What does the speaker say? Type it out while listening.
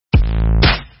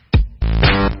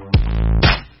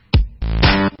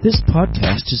This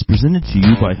podcast is presented to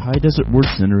you by High Desert Word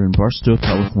Center in Barstow,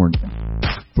 California.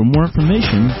 For more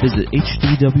information, visit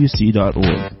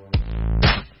hdwc.org.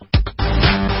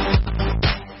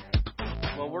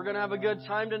 Well, we're going to have a good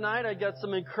time tonight. I got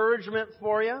some encouragement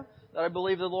for you that I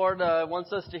believe the Lord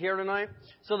wants us to hear tonight.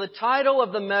 So the title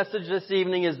of the message this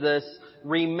evening is this: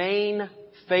 Remain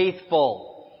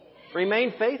Faithful.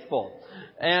 Remain faithful.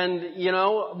 And, you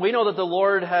know, we know that the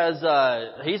Lord has,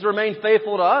 He's remained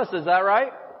faithful to us. Is that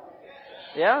right?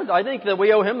 Yeah, I think that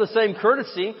we owe Him the same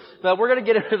courtesy, but we're going to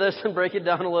get into this and break it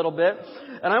down a little bit.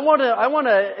 And I want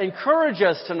to encourage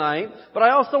us tonight, but I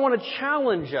also want to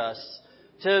challenge us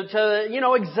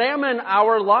to examine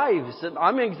our lives.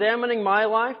 I'm examining my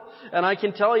life, and I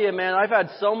can tell you, man, I've had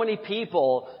so many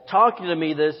people talking to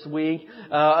me this week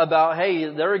about,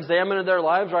 hey, they're examining their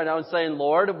lives right now and saying,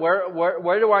 Lord,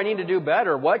 where do I need to do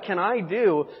better? What can I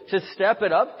do to step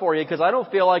it up for you? Because I don't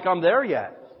feel like I'm there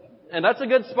yet. And that's a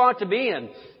good spot to be in,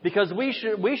 because we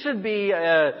should be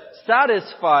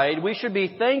satisfied. We should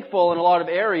be thankful in a lot of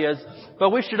areas,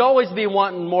 but we should always be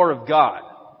wanting more of God.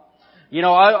 You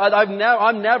know,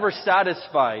 I'm never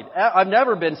satisfied. I've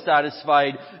never been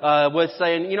satisfied with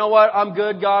saying, you know what, I'm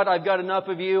good, God. I've got enough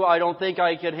of you. I don't think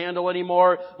I can handle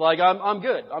anymore. Like I'm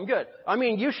good. I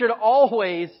mean, you should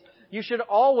always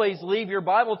leave your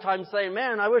Bible time saying,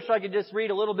 man, I wish I could just read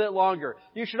a little bit longer.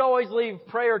 You should always leave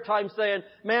prayer time saying,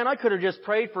 man, I could have just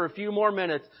prayed for a few more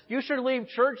minutes. You should leave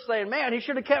church saying, man, he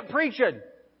should have kept preaching.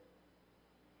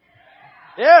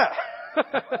 Yeah.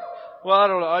 Well, I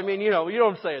don't know. I mean, you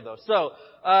don't say it though.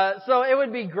 So it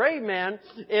would be great, man,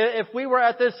 if we were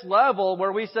at this level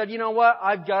where we said, you know what,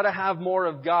 I've got to have more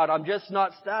of God. I'm just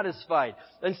not satisfied.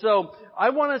 And so I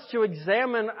want us to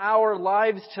examine our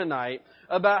lives tonight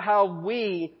about how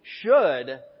we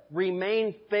should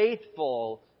remain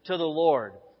faithful to the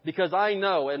Lord. Because I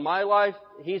know in my life,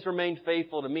 He's remained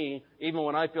faithful to me, even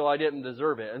when I feel I didn't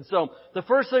deserve it. And so the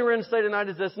first thing we're going to say tonight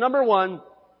is this. Number one,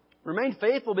 remain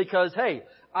faithful because, hey,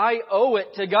 I owe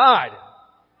it to God.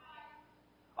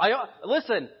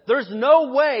 Listen, there's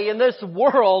no way in this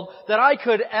world that I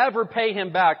could ever pay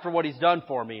Him back for what He's done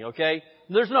for me, okay?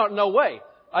 There's no way.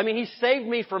 I mean, He saved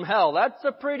me from hell. That's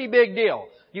a pretty big deal.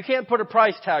 You can't put a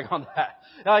price tag on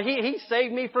that. He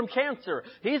saved me from cancer.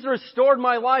 He's restored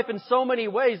my life in so many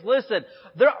ways. Listen,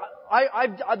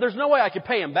 there's no way I could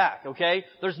pay Him back, okay?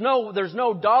 There's no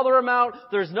dollar amount.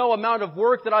 There's no amount of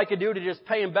work that I could do to just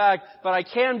pay Him back. But I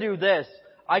can do this.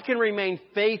 I can remain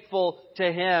faithful to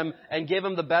Him and give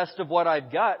Him the best of what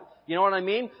I've got. You know what I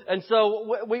mean? And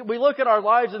so we look at our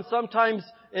lives and sometimes,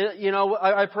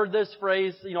 I've heard this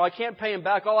phrase, I can't pay Him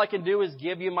back. All I can do is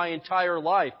give you my entire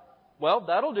life. Well,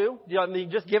 that'll do. I mean,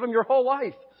 just give Him your whole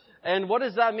life. And what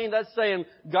does that mean? That's saying,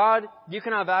 God, you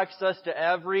can have access to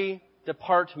every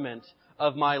department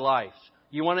of my life.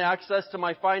 You want access to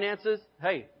my finances?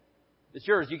 Hey, it's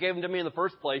yours. You gave them to me in the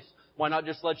first place. Why not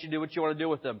just let you do what you want to do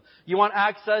with them? You want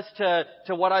access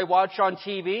to what I watch on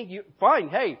TV? Fine.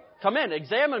 Hey, come in.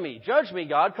 Examine me. Judge me,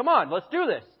 God. Come on. Let's do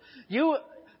this. You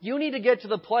need to get to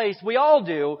the place, we all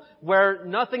do, where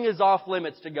nothing is off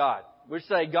limits to God. We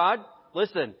say, God,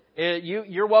 listen,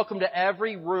 you're welcome to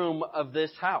every room of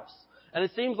this house. And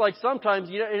it seems like sometimes,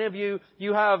 any of you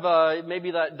have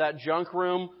maybe that junk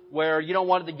room where you don't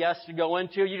want the guests to go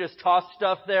into. You just toss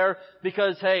stuff there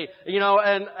because, hey,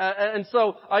 and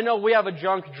so I know we have a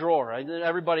junk drawer.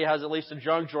 Everybody has at least a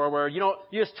junk drawer where, you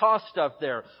just toss stuff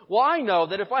there. Well, I know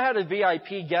that if I had a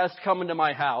VIP guest coming to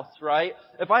my house, right?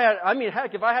 If I had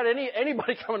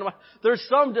anybody coming to there's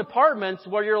some departments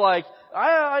where you're like,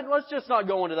 let's just not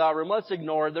go into that room. Let's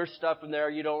ignore it. There's stuff in there.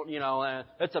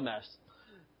 It's a mess.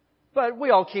 But we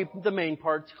all keep the main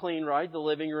parts clean, right? The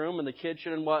living room and the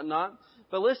kitchen and whatnot.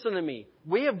 But listen to me.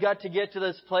 We have got to get to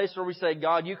this place where we say,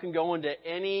 God, you can go into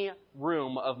any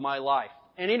room of my life,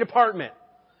 any department.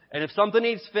 And if something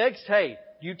needs fixed, hey,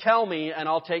 you tell me and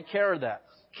I'll take care of that.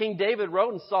 King David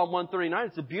wrote in Psalm 139,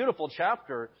 it's a beautiful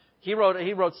chapter. He wrote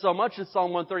so much in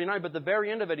Psalm 139, but at the very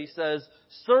end of it he says,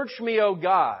 search me, O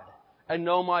God, and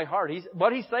know my heart.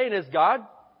 What he's saying is, God,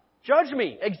 judge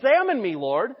me, examine me,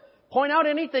 Lord. Point out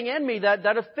anything in me that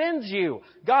offends you.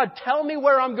 God, tell me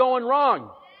where I'm going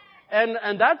wrong. And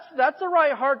that's the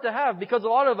right heart to have, because a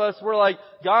lot of us, we're like,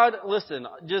 God, listen,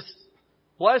 just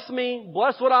bless me,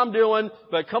 bless what I'm doing,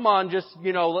 but come on, just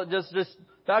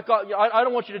back up. I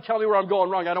don't want you to tell me where I'm going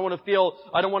wrong. I don't want to feel,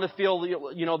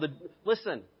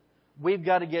 listen, we've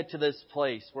got to get to this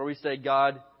place where we say,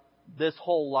 God, this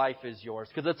whole life is yours,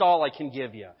 because it's all I can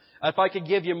give you. If I could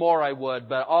give you more, I would,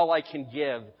 but all I can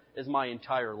give is my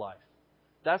entire life.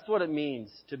 That's what it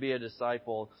means to be a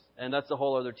disciple. And that's a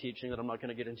whole other teaching that I'm not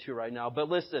going to get into right now. But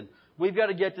listen, we've got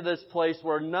to get to this place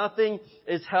where nothing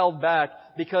is held back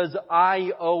because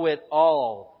I owe it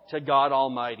all to God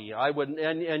Almighty. I would,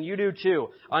 and you do too.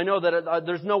 I know that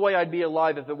there's no way I'd be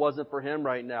alive if it wasn't for Him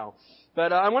right now.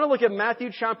 But I want to look at Matthew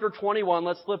chapter 21.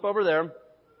 Let's flip over there.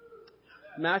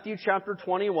 Matthew chapter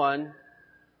 21.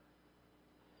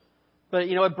 But,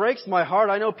 it breaks my heart.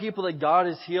 I know people that God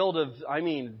has healed of,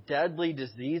 deadly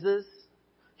diseases.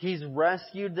 He's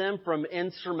rescued them from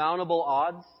insurmountable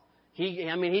odds.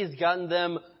 He's gotten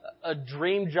them a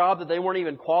dream job that they weren't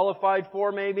even qualified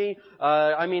for, maybe.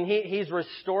 He's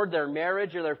restored their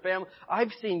marriage or their family.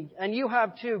 I've seen, and you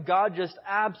have too, God just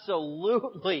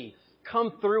absolutely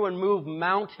come through and move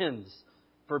mountains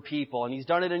for people. And He's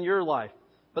done it in your life.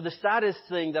 But the saddest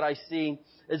thing that I see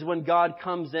is when God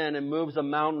comes in and moves a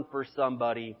mountain for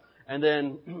somebody, and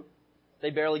then they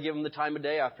barely give Him the time of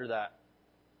day after that.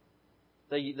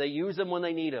 They use Him when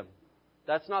they need Him.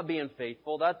 That's not being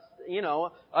faithful. That's,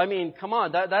 come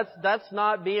on. That's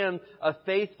not being a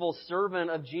faithful servant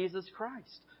of Jesus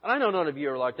Christ. And I know none of you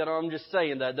are like that. I'm just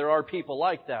saying that there are people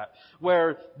like that,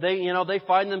 where they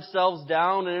find themselves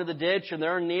down into the ditch and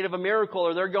they're in need of a miracle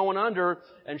or they're going under.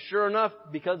 And sure enough,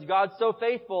 because God's so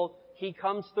faithful, He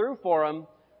comes through for them.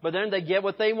 But then they get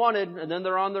what they wanted and then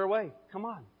they're on their way. Come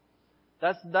on.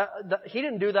 He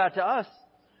didn't do that to us.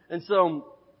 And so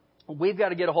we've got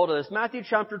to get a hold of this. Matthew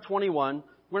chapter 21.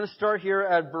 We're going to start here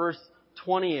at verse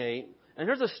 28. And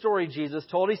here's a story Jesus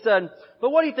told. He said,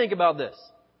 "But what do you think about this?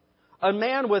 A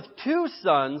man with 2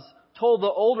 sons told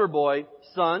the older boy,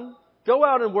 'Son, go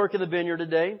out and work in the vineyard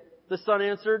today.' The son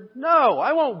answered, 'No,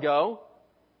 I won't go.'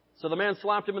 So the man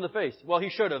slapped him in the face. Well,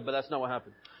 he should have, but that's not what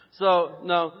happened. So,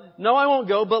 no, I won't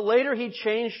go. But later he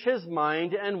changed his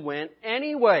mind and went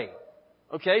anyway."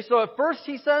 Okay, so at first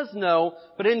he says no,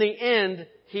 but in the end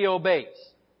he obeys.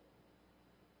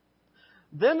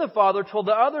 Then the father told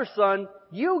the other son,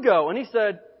 "You go." And he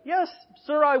said, "Yes,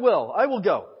 sir, I will. I will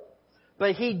go."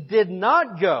 But he did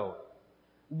not go.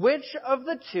 Which of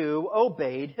the 2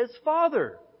 obeyed his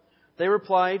father? They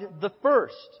replied, "The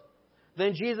first."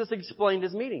 Then Jesus explained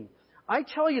His meaning. "I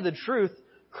tell you the truth,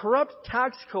 corrupt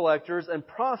tax collectors and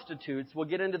prostitutes will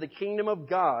get into the kingdom of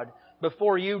God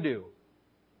before you do."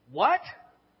 What?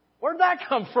 Where'd that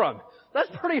come from? That's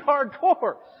pretty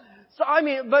hardcore. So,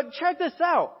 but check this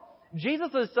out.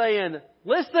 Jesus is saying,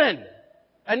 listen.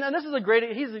 And this is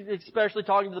he's especially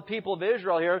talking to the people of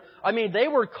Israel here. They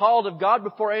were called of God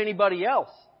before anybody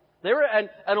else. And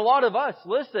a lot of us,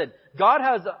 listen, God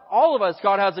has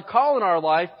a call in our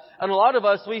life. And a lot of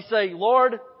us, we say,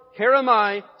 "Lord, here am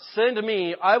I, send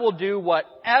me, I will do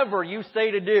whatever you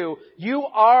say to do. You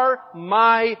are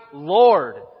my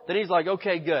Lord." Then He's like,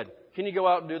 "Okay, good. Can you go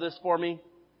out and do this for me?"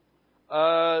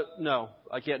 No,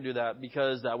 I can't do that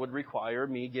because that would require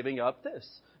me giving up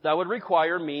this. That would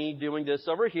require me doing this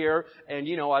over here. And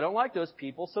I don't like those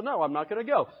people, so no, I'm not going to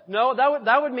go. No,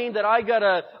 that would mean that I've got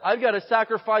to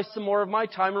sacrifice some more of my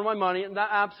time or my money. And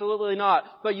absolutely not.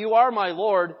 But you are my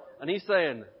Lord. And He's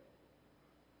saying,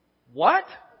 what?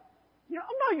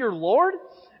 I'm not your Lord.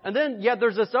 And then,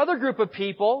 there's this other group of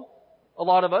people, a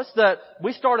lot of us, that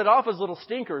we started off as little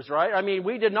stinkers, right?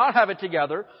 We did not have it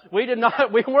together. We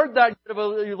weren't that good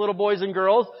of little boys and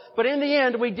girls. But in the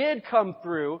end, we did come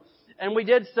through. And we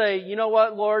did say, "You know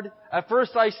what, Lord? At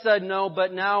first I said no,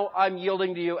 but now I'm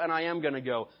yielding to you and I am going to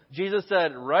go." Jesus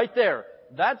said, right there,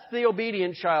 that's the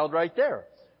obedient child right there.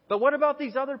 But what about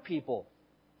these other people?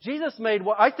 Jesus made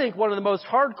what I think one of the most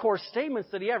hardcore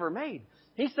statements that He ever made.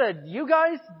 He said, "You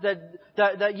guys,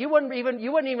 that you wouldn't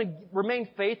even remain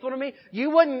faithful to me.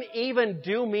 You wouldn't even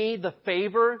do me the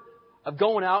favor of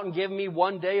going out and giving me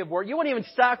one day of work. You wouldn't even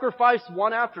sacrifice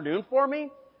one afternoon for me.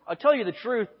 I'll tell you the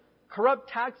truth. Corrupt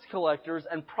tax collectors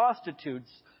and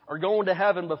prostitutes are going to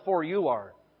heaven before you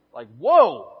are." Like,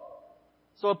 whoa!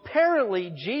 So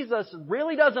apparently Jesus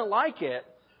really doesn't like it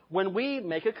when we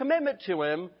make a commitment to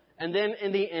Him and then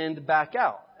in the end back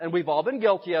out. And we've all been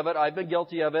guilty of it. I've been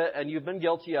guilty of it and you've been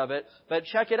guilty of it. But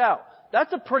check it out.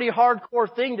 That's a pretty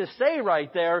hardcore thing to say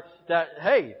right there, that,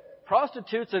 hey,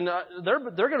 prostitutes and they're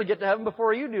going to get to heaven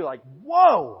before you do. Like,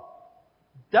 whoa!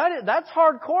 That's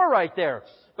hardcore right there.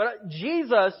 But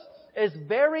Jesus is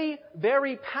very,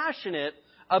 very passionate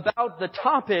about the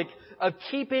topic of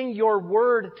keeping your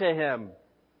word to Him.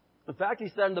 In fact, He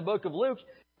said in the book of Luke,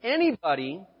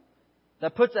 anybody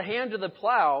that puts a hand to the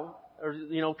plow, or,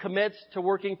 commits to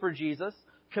working for Jesus,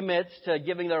 commits to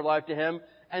giving their life to Him,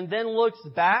 and then looks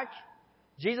back,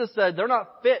 Jesus said they're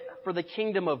not fit for the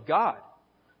kingdom of God.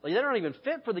 Like, they're not even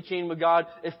fit for the kingdom of God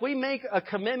if we make a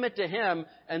commitment to Him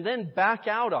and then back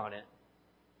out on it.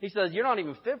 He says, you're not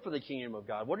even fit for the kingdom of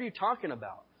God. What are you talking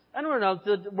about? And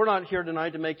we're not here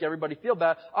tonight to make everybody feel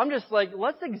bad. I'm just like,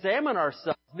 let's examine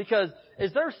ourselves. Because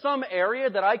is there some area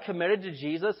that I committed to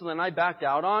Jesus and then I backed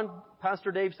out on,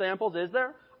 Pastor Dave Samples? Is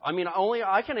there? I mean, only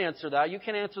I can answer that. You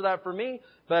can't answer that for me.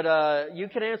 But you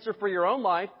can answer for your own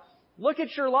life. Look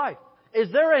at your life.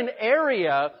 Is there an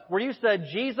area where you said,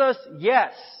 Jesus,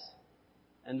 yes,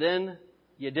 and then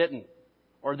you didn't?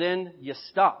 Or then you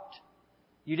stopped?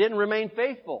 You didn't remain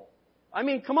faithful? I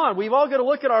mean, come on, we've all got to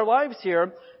look at our lives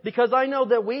here, because I know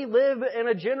that we live in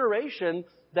a generation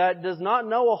that does not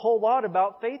know a whole lot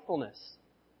about faithfulness.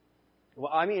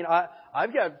 Well, I mean,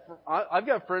 I've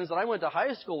got friends that I went to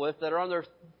high school with that are on their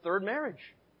third marriage.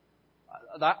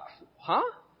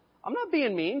 I'm not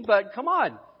being mean, but come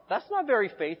on. That's not very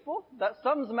faithful.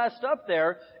 Something's messed up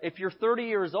there if you're 30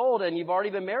 years old and you've already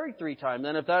been married 3 times.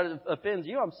 And if that offends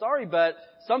you, I'm sorry, but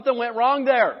something went wrong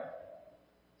there.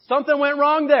 Something went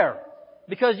wrong there.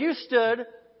 Because you stood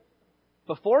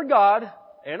before God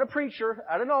and a preacher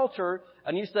at an altar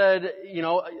and you said, you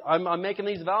know, I'm making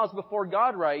these vows before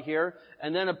God right here.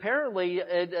 And then apparently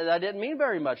that didn't mean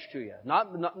very much to you.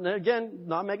 Again,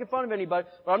 not making fun of anybody,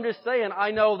 but I'm just saying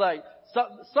I know that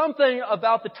something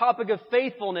about the topic of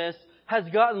faithfulness has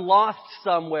gotten lost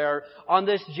somewhere on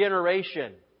this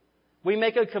generation. We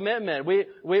make a commitment.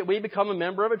 We become a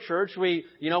member of a church. We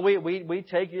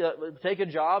take a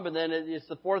job, and then it's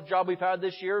the 4th job we've had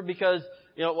this year because,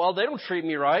 you know, well, they don't treat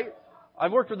me right.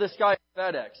 I've worked with this guy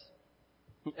at FedEx,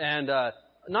 and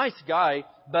nice guy,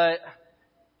 but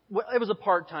it was a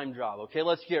part-time job. Okay,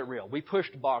 let's get real. We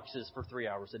pushed boxes for 3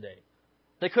 hours a day.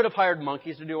 They could have hired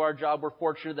monkeys to do our job. We're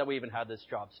fortunate that we even had this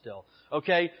job still.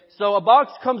 Okay, so a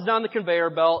box comes down the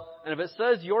conveyor belt, and if it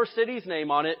says your city's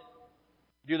name on it,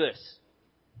 do this.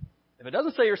 If it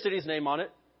doesn't say your city's name on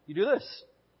it, you do this.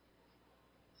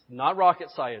 It's not rocket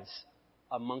science.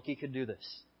 A monkey could do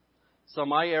this. So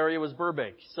my area was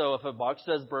Burbank. So if a box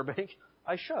says Burbank,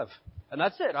 I shove. And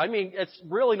that's it. I mean, it's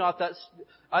really not that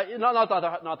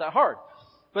hard.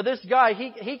 But this guy,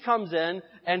 he comes in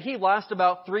and he lasts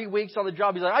about 3 weeks on the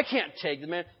job. He's like, I can't take it,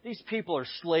 man. These people are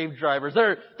slave drivers.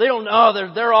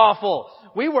 They're awful.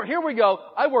 Here we go.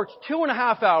 I worked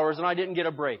 2.5 hours and I didn't get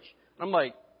a break. I'm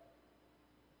like,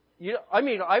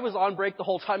 I was on break the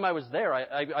whole time I was there.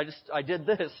 I did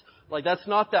this. Like, that's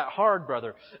not that hard,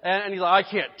 brother. And he's like,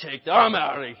 I can't take that. I'm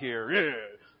out of here. Yeah.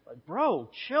 Like, bro,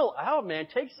 chill out, man.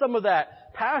 Take some of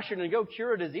that passion and go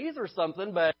cure a disease or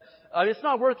something. But it's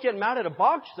not worth getting mad at a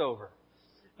box over.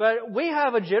 But we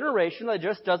have a generation that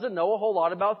just doesn't know a whole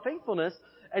lot about faithfulness.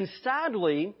 And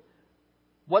sadly,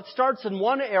 what starts in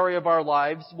one area of our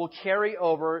lives will carry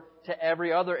over to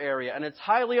every other area. And it's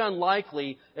highly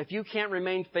unlikely, if you can't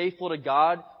remain faithful to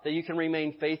God, that you can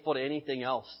remain faithful to anything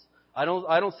else. I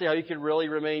don't see how you can really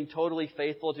remain totally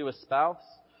faithful to a spouse,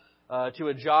 to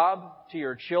a job, to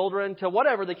your children, to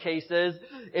whatever the case is.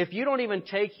 If you don't even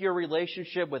take your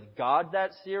relationship with God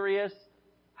that serious,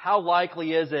 how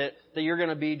likely is it that you're going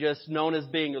to be just known as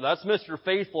being, that's Mr.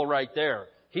 Faithful right there.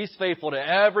 He's faithful to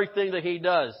everything that he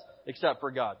does. Except for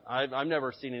God. I've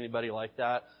never seen anybody like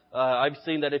that. I've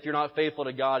seen that if you're not faithful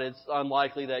to God, it's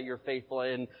unlikely that you're faithful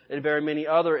in very many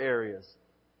other areas.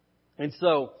 And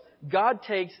so, God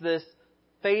takes this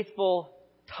faithful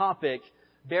topic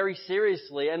very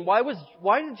seriously. And why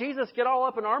did Jesus get all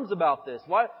up in arms about this?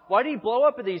 Why did He blow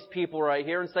up at these people right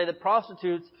here and say that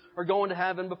prostitutes are going to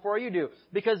heaven before you do?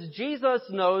 Because Jesus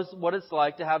knows what it's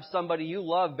like to have somebody you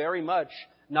love very much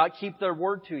not keep their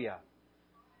word to you.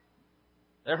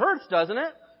 It hurts, doesn't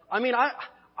it? I mean, I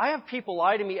have people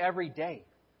lie to me every day.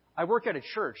 I work at a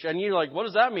church, and you're like, what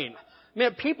does that mean?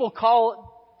 Man, people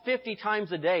call 50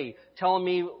 times a day telling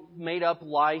me made-up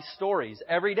lie stories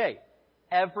every day.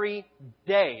 Every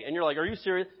day. And you're like, are you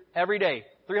serious? Every day.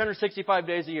 365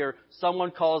 days a year, someone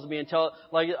calls me and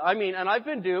and I've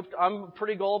been duped. I'm a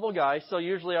pretty gullible guy, so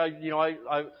usually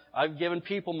I've given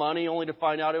people money only to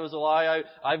find out it was a lie.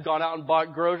 I've gone out and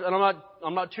bought groceries, and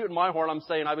I'm not tooting my horn. I'm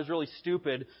saying I was really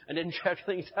stupid and didn't check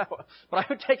things out. But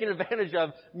I've taken advantage of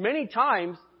many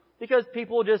times because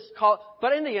people just call.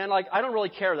 But in the end, I don't really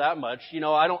care that much.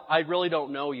 I really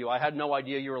don't know you. I had no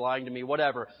idea you were lying to me.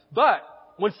 Whatever. But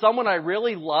when someone I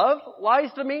really love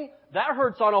lies to me, that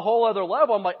hurts on a whole other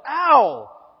level. I'm like,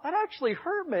 ow, that actually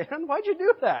hurt, man. Why'd you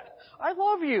do that? I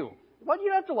love you. Why'd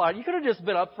you have to lie? You could have just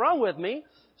been upfront with me.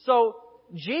 So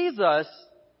Jesus,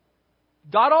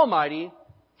 God Almighty,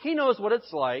 He knows what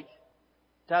it's like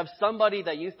to have somebody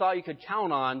that you thought you could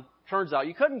count on. Turns out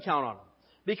you couldn't count on them.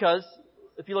 Because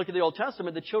if you look at the Old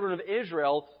Testament, the children of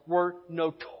Israel were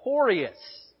notorious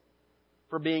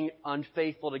for being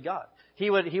unfaithful to God. He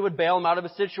would bail them out of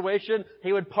a situation.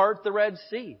 He would part the Red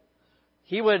Sea.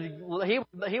 He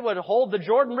would hold the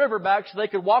Jordan River back so they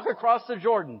could walk across the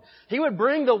Jordan. He would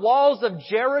bring the walls of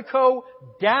Jericho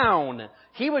down.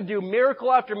 He would do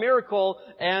miracle after miracle,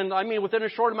 and within a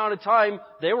short amount of time,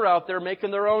 they were out there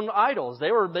making their own idols.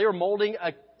 They were molding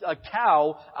a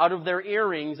cow out of their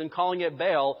earrings and calling it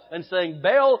Baal and saying,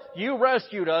 "Baal, you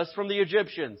rescued us from the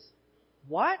Egyptians."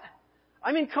 What?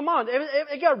 Come on.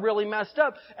 It got really messed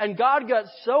up. And God got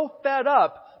so fed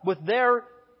up with their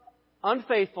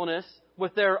unfaithfulness,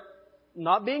 with their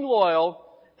not being loyal,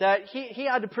 that He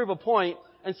had to prove a point.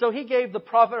 And so He gave the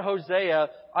prophet Hosea,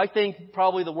 I think,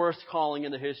 probably the worst calling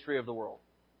in the history of the world.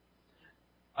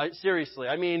 Seriously.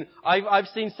 I've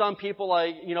seen some people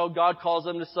God calls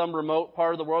them to some remote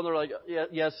part of the world. They're like,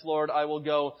 "Yes, Lord, I will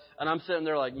go." And I'm sitting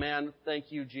there like, "Man,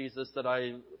 thank you, Jesus, that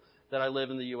I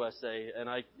live in the USA and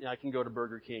I can go to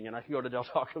Burger King and I can go to Del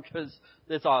Taco because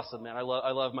it's awesome, man. I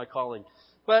love my calling."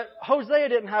 But Hosea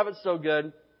didn't have it so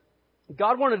good.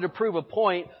 God wanted to prove a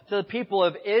point to the people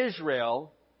of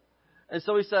Israel. And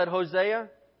so He said, "Hosea,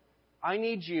 I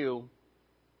need you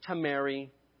to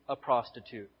marry a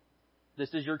prostitute.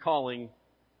 This is your calling.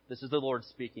 This is the Lord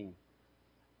speaking."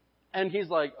 And He's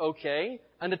like, "Okay."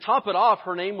 And to top it off,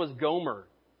 her name was Gomer.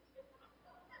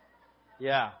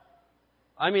 Yeah.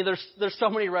 There's so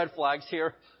many red flags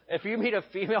here. If you meet a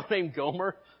female named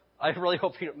Gomer, I really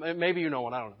hope maybe you know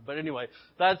one, I don't know. But anyway,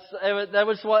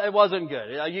 it wasn't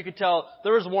good. You could tell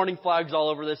there was warning flags all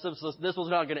over this. This was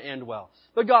not going to end well.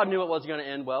 But God knew it wasn't going to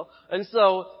end well. And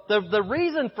so the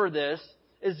reason for this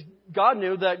is God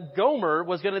knew that Gomer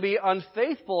was going to be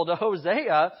unfaithful to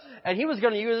Hosea, and He was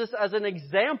going to use this as an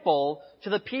example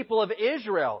to the people of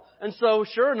Israel. And so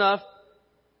sure enough,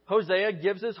 Hosea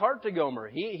gives his heart to Gomer.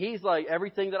 He's like,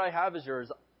 "Everything that I have is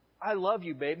yours. I love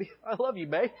you, baby. I love you,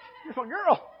 babe. You're my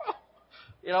girl."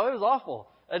 It was awful.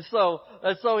 And so,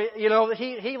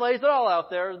 he lays it all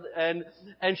out there.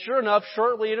 And sure enough,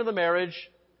 shortly into the marriage,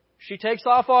 she takes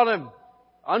off on him.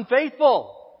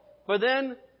 Unfaithful. But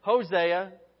then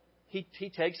Hosea, he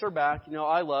takes her back.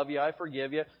 "I love you. I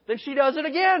forgive you." Then she does it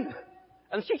again.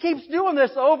 And she keeps doing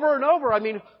this over and over.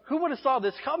 Who would have saw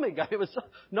this coming?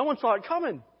 No one saw it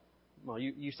coming. Well,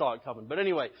 you saw it coming. But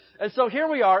anyway. And so here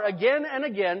we are again and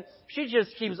again. She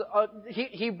just keeps,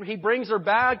 he brings her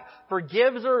back,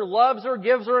 forgives her, loves her,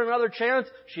 gives her another chance.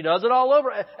 She does it all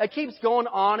over. It keeps going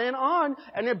on,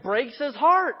 and it breaks his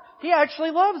heart. He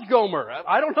actually loves Gomer.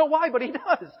 I don't know why, but he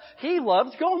does. He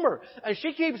loves Gomer. And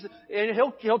she keeps, and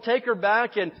he'll take her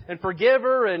back and forgive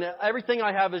her, and everything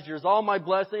I have is yours. All my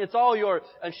blessing, it's all yours.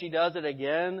 And she does it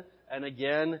again and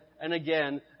again and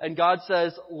again. And God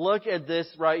says, "Look at this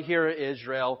right here,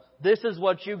 Israel. This is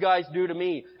what you guys do to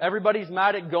me." Everybody's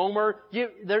mad at Gomer.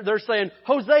 They're saying,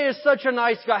 "Hosea is such a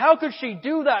nice guy. How could she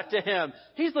do that to him?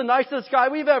 He's the nicest guy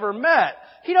we've ever met.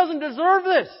 He doesn't deserve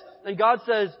this." And God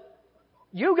says,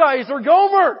 "You guys are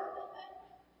Gomer.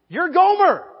 You're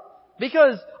Gomer.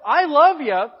 Because I love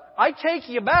you. I take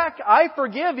you back. I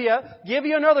forgive you. Give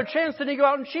you another chance. Then you go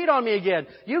out and cheat on me again.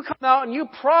 You come out and you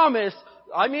promise,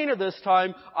 I mean it this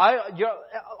time,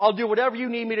 I'll do whatever you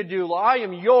need me to do. I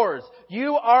am yours.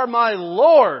 You are my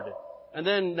Lord." And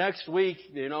then next week,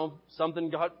 something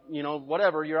got,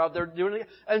 whatever, you're out there doing it.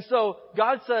 And so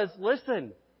God says,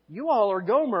 "Listen, you all are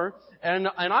Gomer, and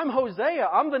I'm Hosea.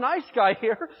 I'm the nice guy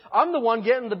here. I'm the one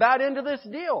getting the bad end of this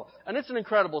deal." And it's an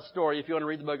incredible story if you want to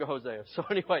read the book of Hosea. So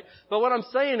anyway, but what I'm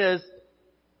saying is,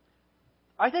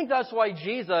 I think that's why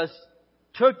Jesus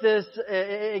took this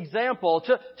example,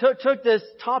 took this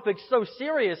topic so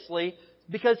seriously,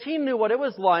 because He knew what it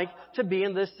was like to be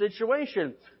in this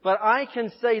situation. But I can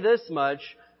say this much: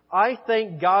 I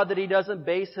thank God that He doesn't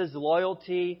base His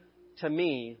loyalty to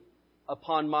me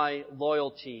upon my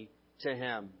loyalty to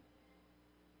Him.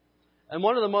 And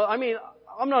one of the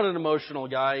I'm not an emotional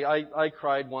guy. I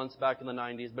cried once back in the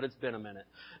 90s, but it's been a minute.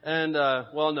 And,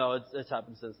 it's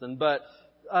happened since then. But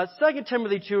 2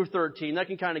 Timothy 2:13, that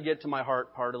can kind of get to my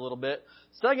heart part a little bit.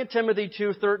 2 Timothy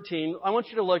 2:13, I want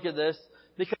you to look at this,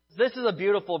 because this is a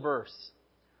beautiful verse.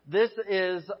 This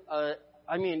is,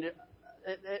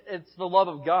 it's the love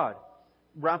of God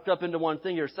wrapped up into one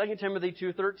thing here. 2 Timothy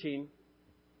 2:13.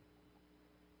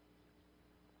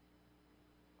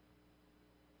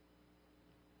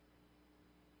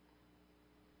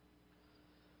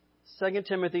 Second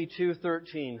Timothy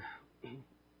 2:13.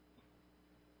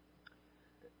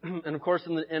 And of course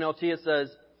in the NLT it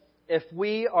says, "If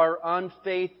we are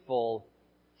unfaithful,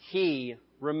 He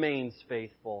remains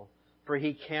faithful, for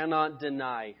He cannot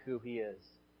deny who He is."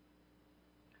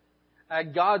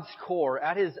 At God's core,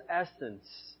 at His essence,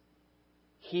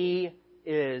 He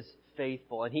is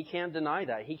faithful. And He can't deny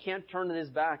that. He can't turn His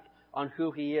back on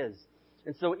who He is.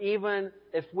 And so even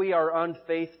if we are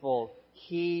unfaithful,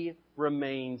 He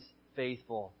remains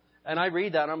faithful. And I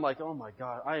read that and I'm like, oh my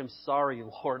God, I am sorry,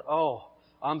 Lord. Oh,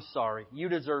 I'm sorry. You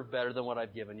deserve better than what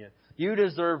I've given you. You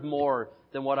deserve more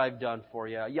than what I've done for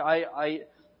you. Yeah, I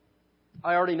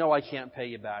already know I can't pay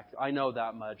you back. I know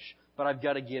that much. But I've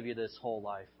got to give you this whole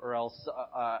life, or else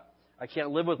I can't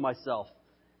live with myself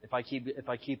if I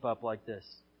keep up like this.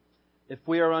 If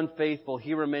we are unfaithful,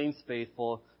 He remains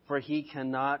faithful, for He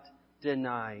cannot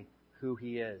deny who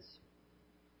He is.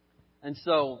 And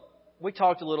so we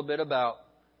talked a little bit about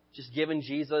just giving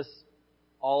Jesus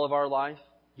all of our life,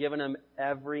 giving Him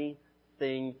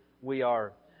everything we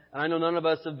are. And I know none of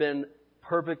us have been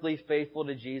perfectly faithful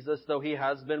to Jesus, though He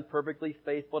has been perfectly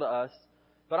faithful to us.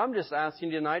 But I'm just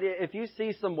asking you tonight, if you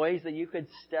see some ways that you could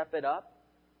step it up,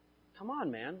 come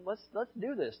on, man, let's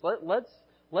do this.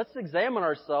 Let's examine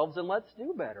ourselves and let's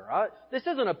do better. This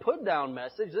isn't a put down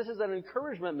message. This is an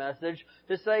encouragement message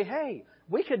to say, hey,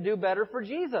 we could do better for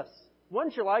Jesus.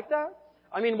 Wouldn't you like that?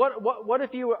 I mean, what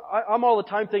if you? I'm all the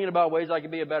time thinking about ways I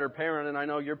could be a better parent, and I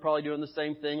know you're probably doing the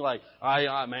same thing. Like, I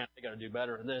got to do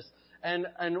better than this. And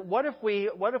what if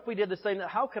we did the same?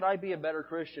 How could I be a better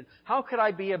Christian? How could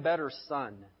I be a better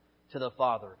son to the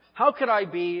Father? How could I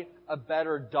be a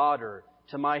better daughter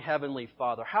to my Heavenly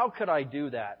Father? How could I do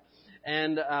that?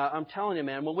 And I'm telling you,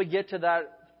 man, when we get to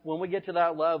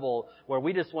that level where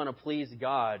we just want to please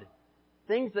God,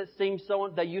 things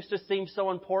that used to seem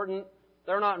so important,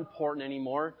 they're not important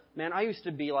anymore. Man, I used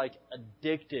to be like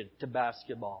addicted to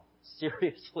basketball.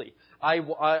 Seriously.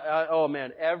 Oh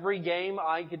man, every game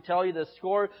I could tell you the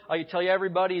score. I could tell you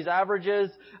everybody's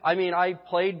averages. I mean, I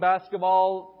played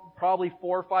basketball probably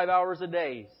 4 or 5 hours a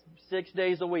day, 6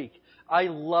 days a week. I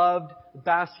loved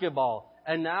basketball.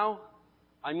 And now,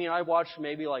 I mean, I watch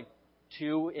maybe like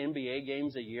 2 NBA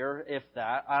games a year, if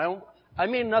that. I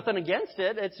mean, nothing against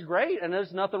it. It's great, and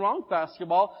there's nothing wrong with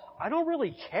basketball. I don't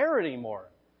really care anymore.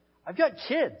 I've got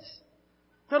kids.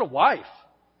 I've got a wife.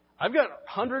 I've got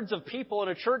hundreds of people in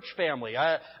a church family.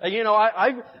 I've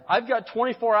got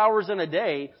 24 hours in a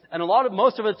day, and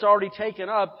most of it's already taken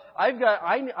up.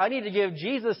 I need to give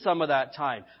Jesus some of that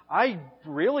time. I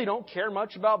really don't care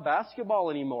much about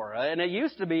basketball anymore, and it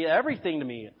used to be everything to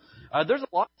me. There's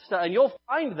a lot of stuff, and you'll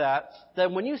find that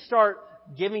when you start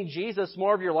giving Jesus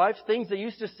more of your life, things that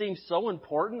used to seem so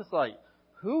important, it's like,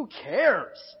 who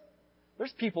cares?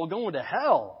 There's people going to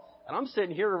hell. And I'm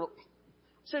sitting here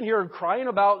crying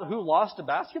about who lost a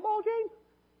basketball game?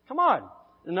 Come on.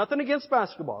 Nothing against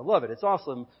basketball. I love it. It's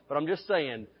awesome. But I'm just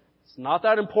saying, it's not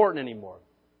that important anymore.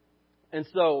 And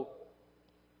so,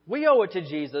 we owe it to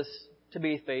Jesus to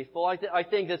be faithful. I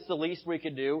think that's the least we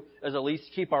could do, is at least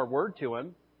keep our word to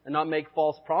Him and not make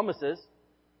false promises.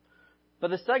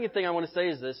 But the second thing I want to say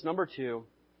is this. Number 2,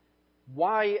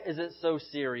 why is it so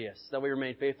serious that we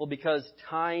remain faithful? Because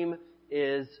time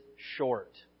is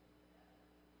short.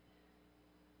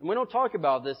 And we don't talk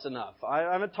about this enough. I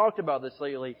haven't talked about this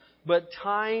lately. But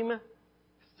time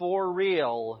for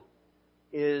real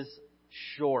is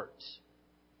short.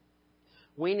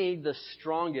 We need the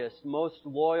strongest, most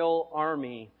loyal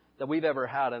army that we've ever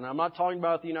had. And I'm not talking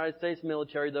about the United States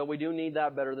military, though we do need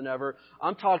that better than ever.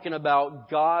 I'm talking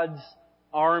about God's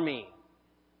army.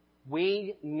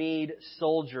 We need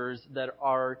soldiers that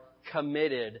are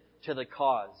committed to the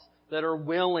cause, that are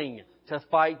willing to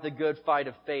fight the good fight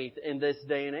of faith in this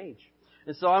day and age.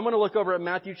 And so I'm going to look over at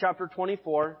Matthew chapter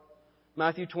 24.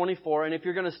 Matthew 24. And if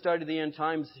you're going to study the end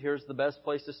times, here's the best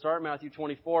place to start. Matthew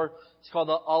 24. It's called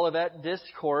the Olivet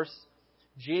Discourse.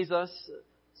 Jesus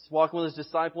is walking with His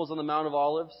disciples on the Mount of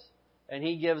Olives, and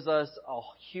He gives us a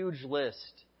huge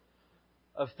list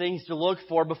of things to look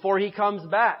for before He comes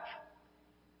back.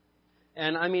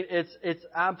 And I mean, it's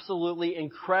absolutely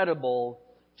incredible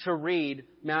to read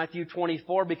Matthew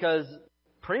 24 because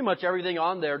pretty much everything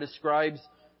on there describes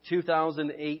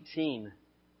 2018.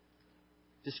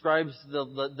 Describes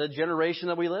the generation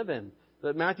that we live in.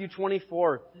 But Matthew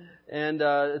 24, and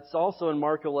it's also in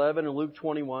Mark 11 and Luke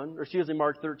 21, or excuse me,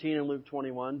 Mark 13 and Luke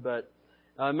 21. But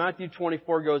Matthew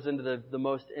 24 goes into the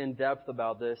most in-depth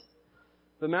about this.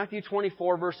 But Matthew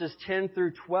 24 verses 10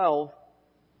 through 12,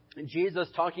 Jesus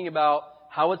talking about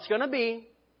how it's going to be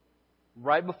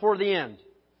right before the end.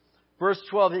 Verse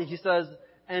 12, He says,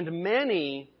 "And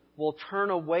many will turn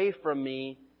away from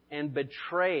me and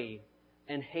betray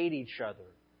and hate each other."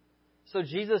 So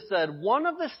Jesus said, one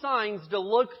of the signs to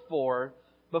look for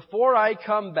before I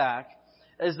come back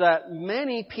is that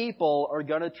many people are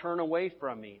going to turn away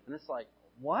from me. And it's like,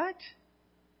 what?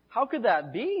 How could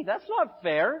that be? That's not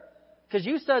fair. Because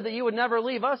you said that you would never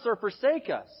leave us or forsake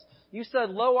us. You said,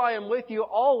 lo, I am with you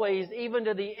always, even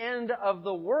to the end of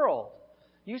the world.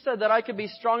 You said that I could be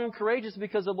strong and courageous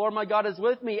because the Lord my God is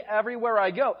with me everywhere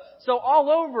I go. So all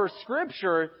over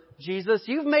Scripture, Jesus,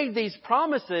 you've made these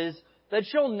promises that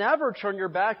you'll never turn your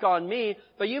back on me,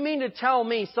 but you mean to tell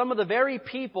me some of the very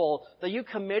people that you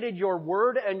committed your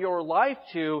word and your life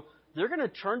to, they're going to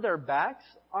turn their backs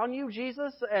on you,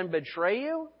 Jesus, and betray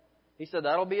you? He said,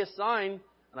 that'll be a sign.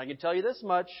 And I can tell you this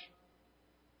much.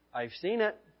 I've seen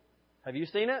it. Have you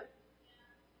seen it?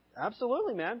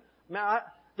 Absolutely, man.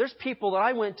 There's people that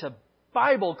I went to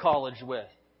Bible college with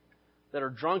that are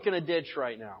drunk in a ditch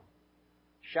right now.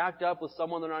 Shacked up with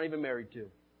someone they're not even married to.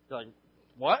 They're like,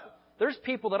 what? There's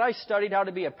people that I studied how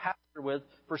to be a pastor with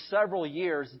for several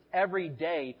years, every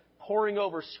day, poring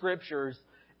over scriptures,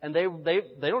 and they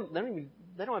don't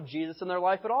have Jesus in their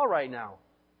life at all right now.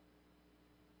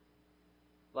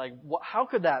 Like, how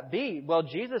could that be? Well,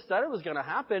 Jesus said it was going to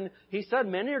happen. He said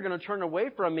many are going to turn away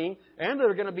from me, and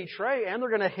they're going to betray, and they're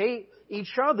going to hate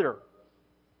each other.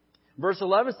 Verse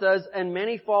 11 says, and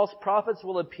many false prophets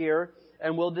will appear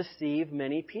and will deceive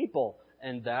many people.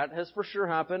 And that has for sure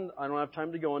happened. I don't have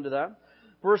time to go into that.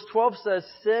 Verse 12 says,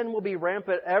 sin will be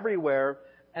rampant everywhere,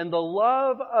 and the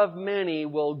love of many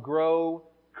will grow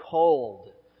cold.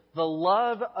 The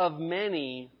love of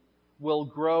many will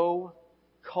grow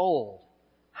cold.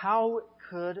 How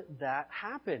could that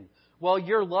happen? Well,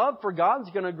 your love for God's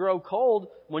going to grow cold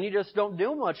when you just don't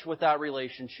do much with that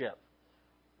relationship.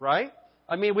 Right?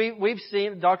 I mean, we've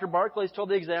seen, Dr. Barclay's told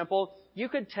the example, you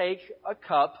could take a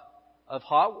cup of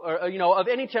hot, of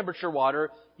any temperature water,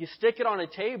 you stick it on a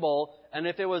table, and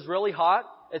if it was really hot,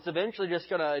 it's eventually just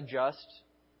going to adjust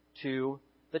to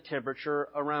the temperature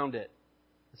around it.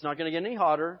 It's not going to get any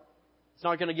hotter. It's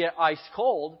not going to get ice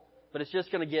cold, but it's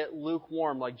just going to get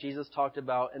lukewarm like Jesus talked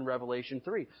about in Revelation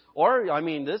 3. Or,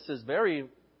 this is very,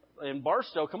 in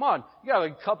Barstow, come on, you got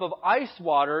a cup of ice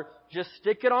water, just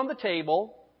stick it on the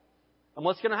table, and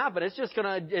what's going to happen? It's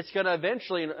going to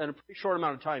eventually, in a pretty short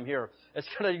amount of time here, it's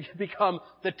going to become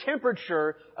the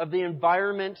temperature of the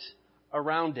environment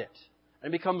around it.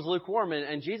 And it becomes lukewarm.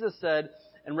 And Jesus said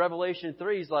in Revelation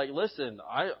 3, He's like, listen,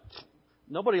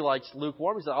 nobody likes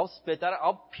lukewarm. He said,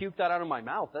 I'll puke that out of my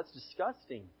mouth. That's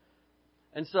disgusting.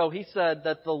 And so He said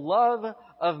that the love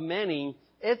of many,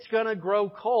 it's going to grow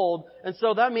cold. And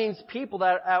so that means people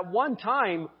that at one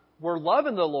time were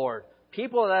loving the Lord.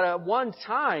 People that at one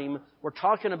time were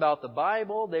talking about the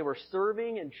Bible, they were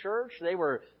serving in church, they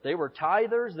were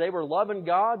tithers, they were loving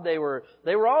God, they were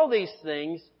all these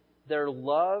things. Their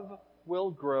love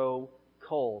will grow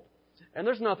cold. And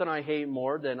there's nothing I hate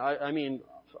more than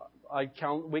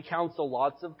we counsel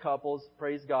lots of couples,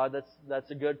 praise God,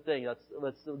 that's a good thing.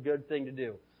 That's a good thing to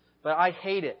do. But I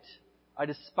hate it. I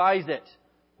despise it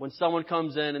when someone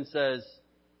comes in and says,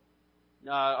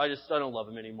 I don't love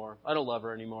him anymore. I don't love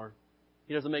her anymore.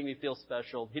 He doesn't make me feel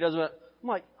special. I'm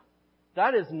like,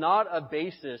 that is not a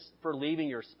basis for leaving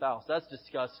your spouse. That's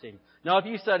disgusting. Now, if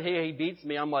you said, hey, he beats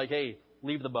me, I'm like, hey,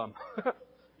 leave the bum.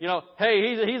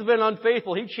 Hey, he's been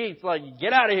unfaithful. He cheats. Like,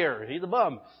 get out of here. He's a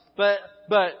bum. But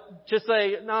just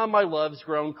say, no, my love's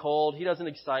grown cold. He doesn't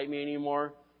excite me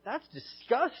anymore. That's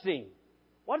disgusting.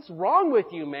 What's wrong with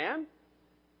you, man?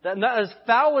 That as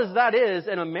foul as that is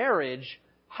in a marriage,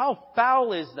 how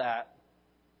foul is that?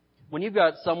 When you've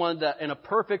got someone that in a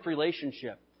perfect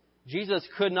relationship, Jesus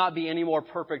could not be any more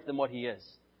perfect than what He is.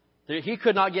 He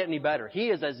could not get any better. He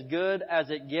is as good as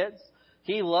it gets.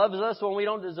 He loves us when we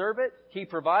don't deserve it. He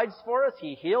provides for us.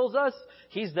 He heals us.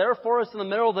 He's there for us in the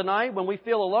middle of the night when we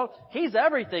feel alone. He's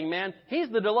everything, man. He's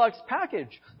the deluxe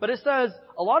package. But it says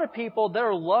a lot of people,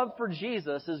 their love for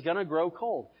Jesus is going to grow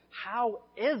cold. How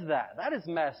is that? That is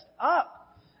messed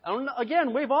up. And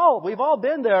again, we've all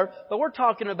been there, but we're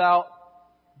talking about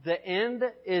the end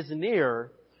is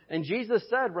near. And Jesus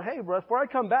said, hey, before I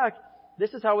come back,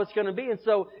 this is how it's going to be. And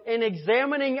so in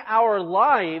examining our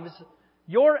lives,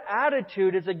 your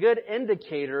attitude is a good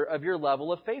indicator of your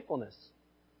level of faithfulness.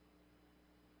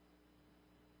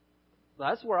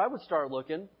 That's where I would start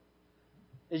looking.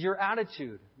 Is your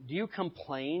attitude. Do you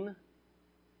complain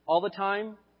all the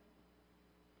time?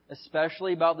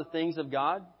 Especially about the things of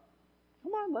God?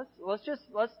 Come on,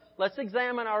 let's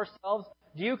examine ourselves.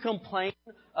 Do you complain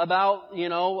about,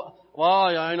 well,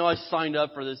 I know I signed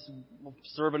up for this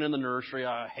serving in the nursery.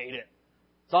 I hate it.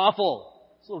 It's awful.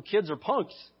 These little kids are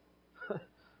punks.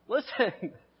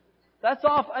 Listen, that's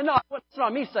awful. No, it's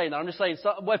not me saying that. I'm just saying,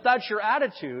 if that's your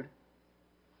attitude,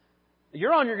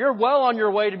 you're well on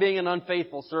your way to being an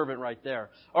unfaithful servant right there.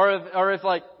 Or if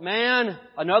like, man,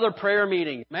 another prayer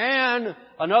meeting, man,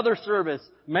 another service,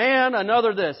 man,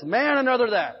 another this, man,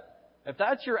 another that. If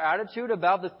that's your attitude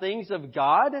about the things of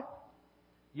God,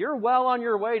 you're well on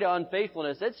your way to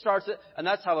unfaithfulness. And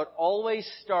that's how it always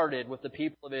started with the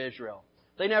people of Israel.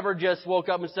 They never just woke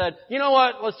up and said, you know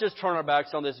what, let's just turn our backs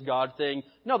on this God thing.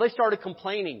 No, they started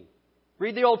complaining.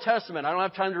 Read the Old Testament. I don't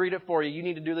have time to read it for you. You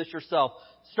need to do this yourself.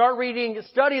 Start reading,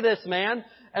 study this, man.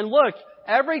 And look,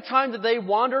 every time that they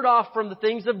wandered off from the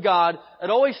things of God, it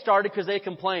always started because they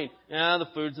complained. Yeah, the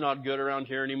food's not good around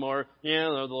here anymore. Yeah,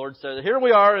 the Lord said, here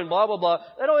we are, and blah, blah, blah.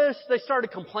 They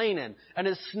started complaining. And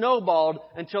it snowballed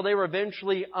until they were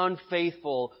eventually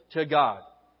unfaithful to God.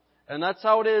 And that's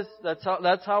how it is. That's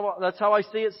how I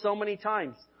see it so many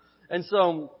times. And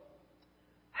so,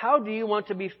 how do you want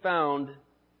to be found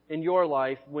in your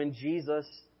life when Jesus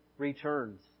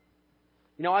returns?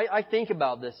 You know, I think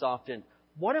about this often.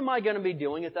 What am I going to be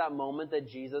doing at that moment that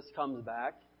Jesus comes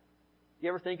back? You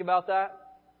ever think about that?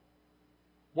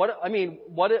 What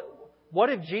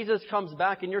if Jesus comes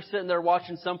back and you're sitting there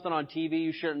watching something on TV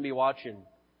you shouldn't be watching?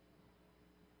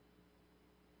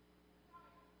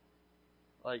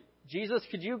 Like, Jesus,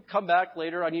 could you come back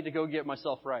later? I need to go get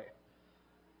myself right.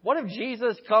 What if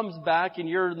Jesus comes back and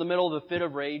you're in the middle of a fit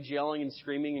of rage, yelling and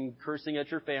screaming and cursing at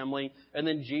your family, and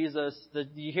then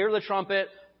you hear the trumpet,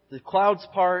 the clouds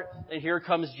part, and here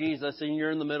comes Jesus, and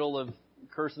you're in the middle of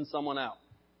cursing someone out?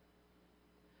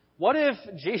 What if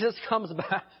Jesus comes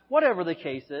back, whatever the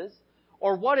case is,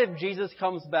 or what if Jesus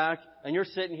comes back and you're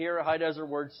sitting here at High Desert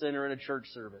Word Center in a church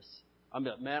service? I'm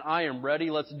like, man, I am ready.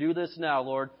 Let's do this now,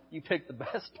 Lord. You picked the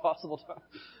best possible time.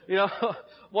 You know,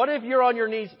 what if you're on your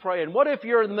knees praying? What if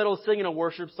you're in the middle of singing a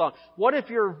worship song? What if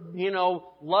you're,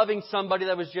 loving somebody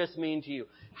that was just mean to you?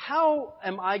 How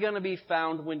am I going to be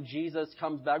found when Jesus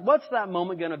comes back? What's that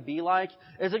moment going to be like?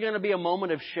 Is it going to be a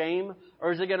moment of shame?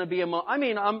 Or is it going to be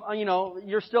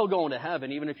you're still going to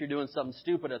heaven, even if you're doing something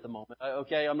stupid at the moment.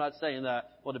 Okay? I'm not saying that.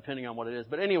 Well, depending on what it is.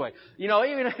 But anyway,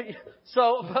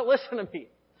 but listen to me.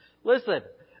 Listen,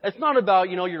 it's not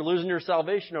about, you're losing your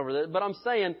salvation over this, but I'm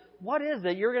saying, what is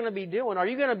it you're going to be doing? Are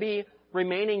you going to be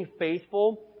remaining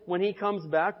faithful when He comes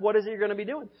back? What is it you're going to be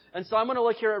doing? And so I'm going to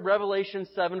look here at Revelation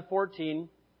 7:14.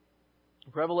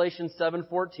 Revelation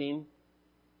 7:14.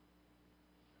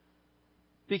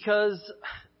 Because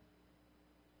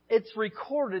it's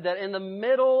recorded that in the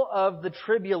middle of the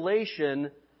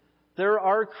tribulation, there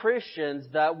are Christians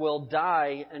that will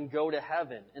die and go to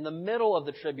heaven in the middle of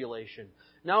the tribulation.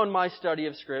 Now, in my study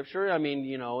of Scripture,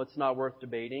 it's not worth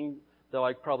debating, though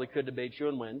I probably could debate you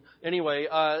and win. Anyway,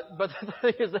 but the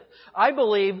thing is, I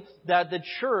believe that the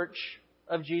church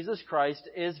of Jesus Christ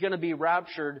is going to be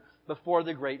raptured before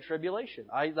the Great Tribulation.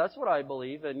 That's what I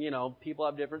believe, and, people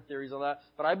have different theories on that,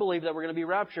 but I believe that we're going to be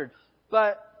raptured.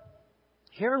 But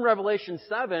here in Revelation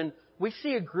 7, we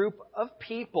see a group of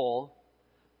people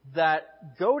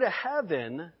that go to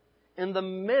heaven in the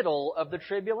middle of the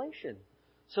tribulation.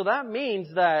 So that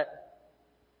means that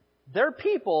they're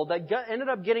people that ended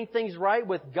up getting things right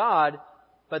with God,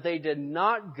 but they did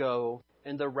not go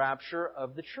in the rapture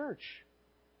of the church.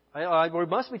 We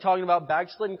must be talking about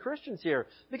backslidden Christians here.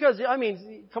 Because,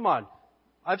 come on.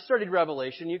 I've studied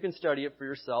Revelation. You can study it for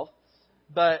yourself.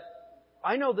 But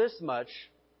I know this much.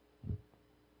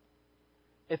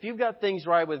 If you've got things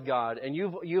right with God and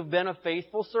you've been a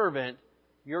faithful servant,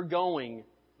 you're going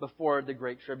before the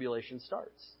Great Tribulation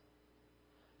starts.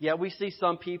 Yet we see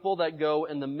some people that go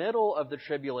in the middle of the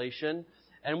tribulation,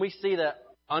 and we see that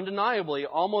undeniably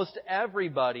almost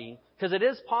everybody, because it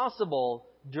is possible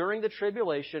during the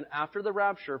tribulation, after the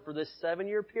rapture, for this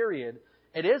 7-year period,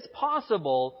 it is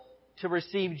possible to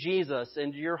receive Jesus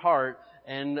into your heart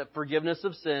and forgiveness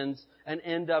of sins and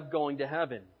end up going to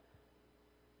heaven.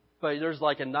 But there's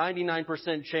like a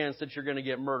 99% chance that you're going to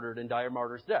get murdered and die a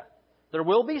martyr's death. There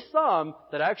will be some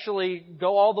that actually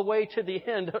go all the way to the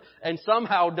end and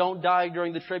somehow don't die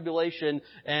during the tribulation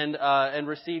and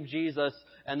receive Jesus,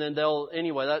 and then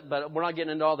but we're not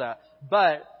getting into all that.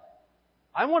 But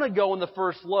I want to go in the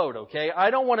first load, okay?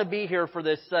 I don't want to be here for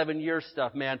this 7-year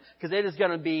stuff, man, because it is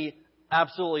going to be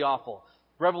absolutely awful.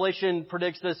 Revelation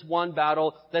predicts this one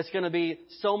battle that's going to be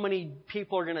so many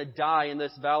people are going to die in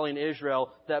this valley in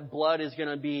Israel that blood is going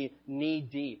to be knee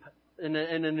deep in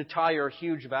an entire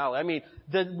huge valley.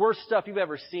 The worst stuff you've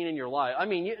ever seen in your life.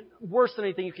 Worse than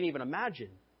anything you can even imagine.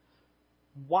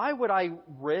 Why would I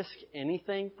risk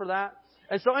anything for that?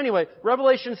 And so anyway,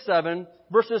 Revelation 7,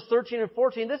 verses 13 and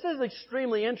 14, this is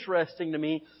extremely interesting to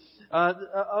me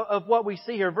of what we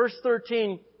see here. Verse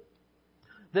 13,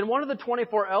 then one of the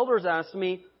 24 elders asked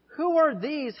me, who are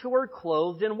these who are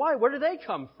clothed in white? Where do they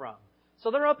come from? So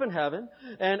they're up in heaven,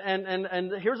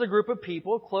 and here's a group of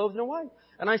people clothed in white.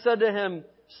 And I said to him,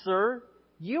 Sir,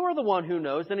 you are the one who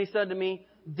knows. And he said to me,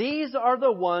 these are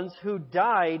the ones who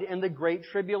died in the Great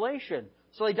Tribulation.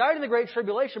 So they died in the Great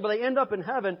Tribulation, but they end up in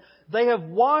heaven. They have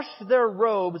washed their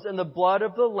robes in the blood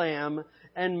of the Lamb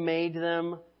and made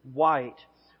them white.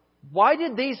 Why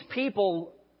did these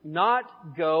people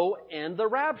not go in the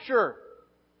rapture?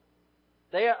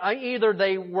 Either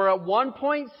they were at one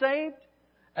point saved,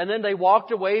 and then they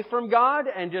walked away from God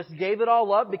and just gave it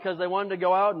all up because they wanted to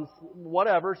go out and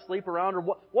whatever, sleep around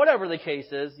or whatever the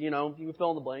case is, you can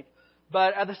fill in the blank.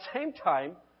 But at the same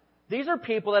time, these are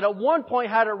people that at one point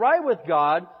had it right with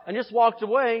God and just walked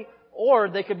away, or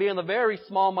they could be in the very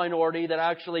small minority that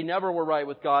actually never were right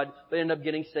with God, but ended up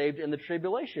getting saved in the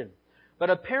tribulation. But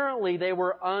apparently they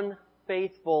were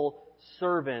unfaithful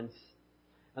servants,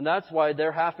 and that's why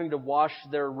they're having to wash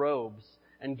their robes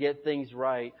and get things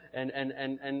right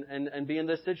and be in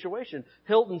this situation.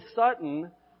 Hilton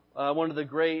Sutton, one of the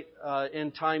great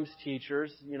end times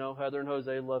teachers, Heather and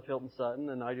Jose love Hilton Sutton,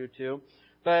 and I do too.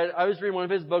 But I was reading one of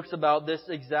his books about this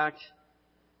exact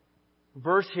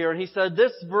verse here, and he said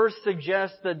this verse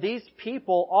suggests that these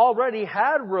people already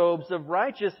had robes of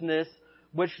righteousness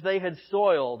which they had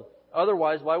soiled.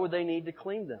 Otherwise, why would they need to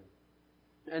clean them?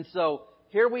 And so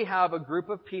here we have a group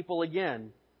of people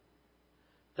again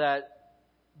that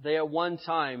they at one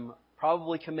time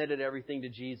probably committed everything to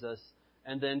Jesus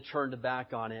and then turned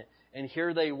back on it. And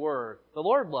here they were. The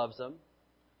Lord loves them,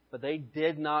 but they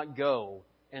did not go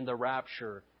in the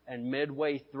rapture. And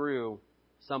midway through,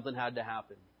 something had to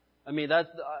happen. I mean,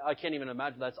 I can't even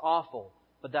imagine. That's awful.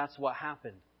 But that's what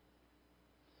happened.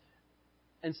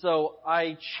 And so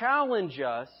I challenge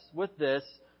us with this.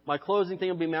 My closing thing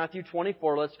will be Matthew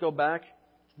 24. Let's go back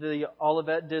to the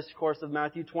Olivet Discourse of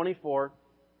Matthew 24,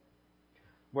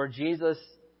 where Jesus,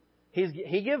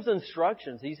 He gives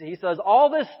instructions. He says,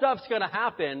 all this stuff's going to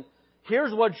happen.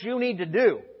 Here's what you need to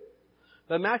do.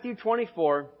 But Matthew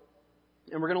 24,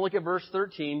 and we're going to look at verse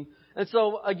 13. And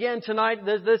so, again, tonight,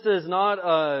 this is not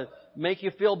a make you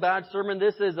feel bad sermon.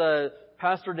 This is a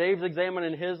Pastor Dave's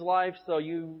examining his life, so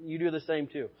you do the same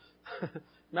too.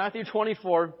 Matthew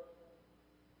 24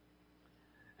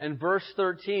 and verse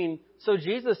 13. So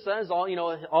Jesus says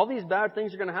all these bad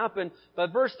things are going to happen.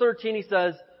 But verse 13 he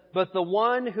says, but the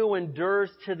one who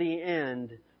endures to the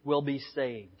end will be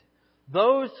saved.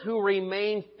 Those who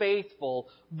remain faithful,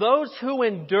 those who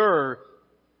endure,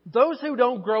 those who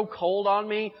don't grow cold on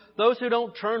me, those who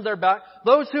don't turn their back,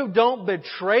 those who don't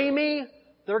betray me,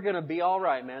 they're going to be all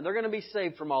right, man. They're going to be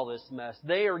saved from all this mess.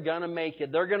 They are going to make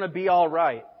it. They're going to be all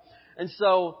right. And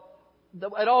so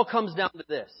it all comes down to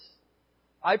this.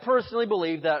 I personally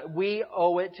believe that we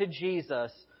owe it to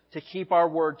Jesus to keep our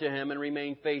word to Him and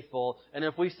remain faithful. And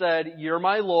if we said, you're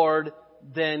my Lord,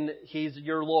 then He's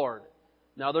your Lord.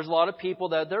 Now, there's a lot of people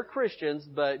that they're Christians,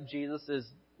 but Jesus is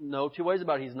no two ways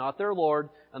about it. He's not their Lord,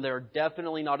 and they're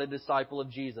definitely not a disciple of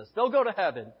Jesus. They'll go to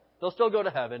heaven. They'll still go to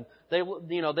heaven.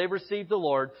 They've received the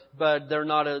Lord, but they're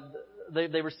not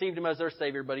they received Him as their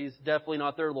Savior, but He's definitely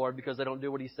not their Lord because they don't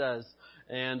do what He says.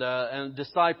 And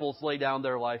disciples lay down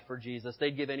their life for Jesus.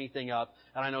 They'd give anything up.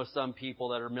 And I know some people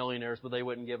that are millionaires, but they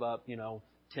wouldn't give up,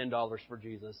 $10 for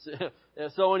Jesus.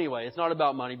 So anyway, it's not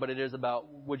about money, but it is about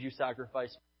would you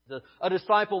sacrifice. A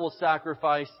disciple will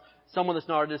sacrifice. Someone that's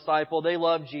not a disciple, they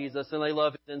love Jesus and they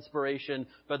love His inspiration,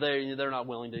 but they're not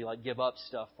willing to give up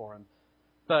stuff for Him.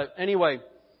 But anyway,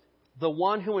 the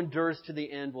one who endures to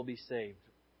the end will be saved.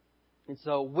 And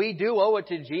so we do owe it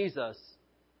to Jesus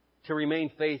to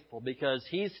remain faithful because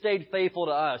He's stayed faithful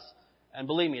to us. And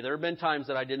believe me, there have been times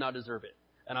that I did not deserve it.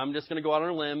 And I'm just going to go out on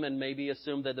a limb and maybe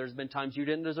assume that there's been times you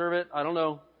didn't deserve it. I don't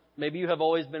know. Maybe you have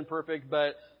always been perfect,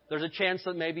 but there's a chance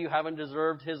that maybe you haven't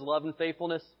deserved His love and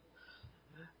faithfulness.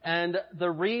 And the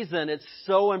reason it's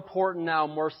so important now,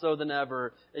 more so than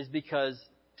ever, is because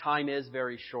time is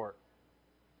very short.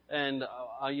 And,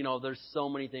 there's so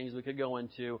many things we could go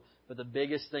into, but the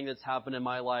biggest thing that's happened in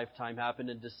my lifetime happened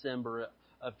in December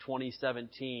of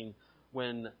 2017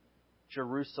 when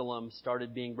Jerusalem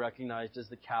started being recognized as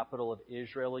the capital of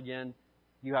Israel again.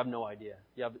 You have no idea.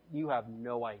 You have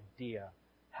no idea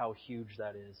how huge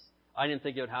that is. I didn't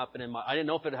think it would happen I didn't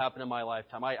know if it would happen in my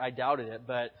lifetime. I doubted it,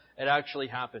 but it actually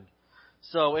happened.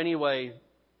 So anyway,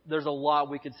 there's a lot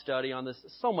we could study on this.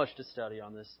 So much to study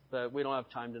on this, but we don't have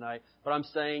time tonight. But I'm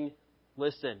saying,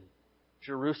 listen,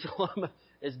 Jerusalem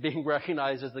is being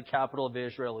recognized as the capital of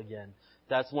Israel again.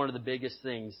 That's one of the biggest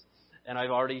things. And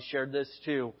I've already shared this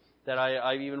too, that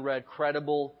I've even read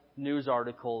credible news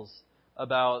articles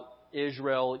about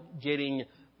Israel getting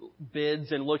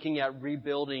bids and looking at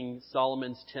rebuilding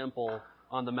Solomon's temple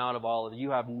on the Mount of Olives.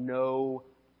 You have no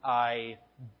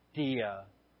idea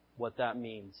what that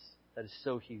means. That is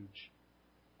so huge.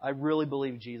 I really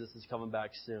believe Jesus is coming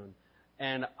back soon.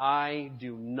 And I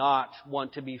do not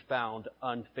want to be found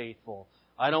unfaithful.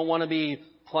 I don't want to be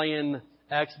playing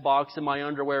Xbox in my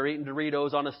underwear, eating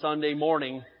Doritos on a Sunday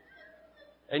morning,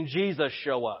 and Jesus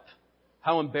show up.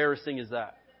 How embarrassing is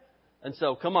that? And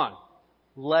so, come on.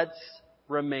 Let's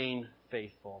remain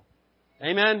faithful.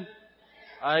 Amen?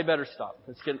 I better stop.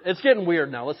 It's getting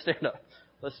weird now. Let's stand up.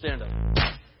 Let's stand up.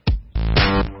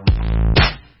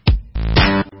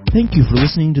 Thank you for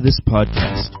listening to this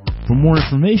podcast. For more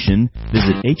information,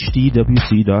 visit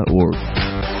hdwc.org.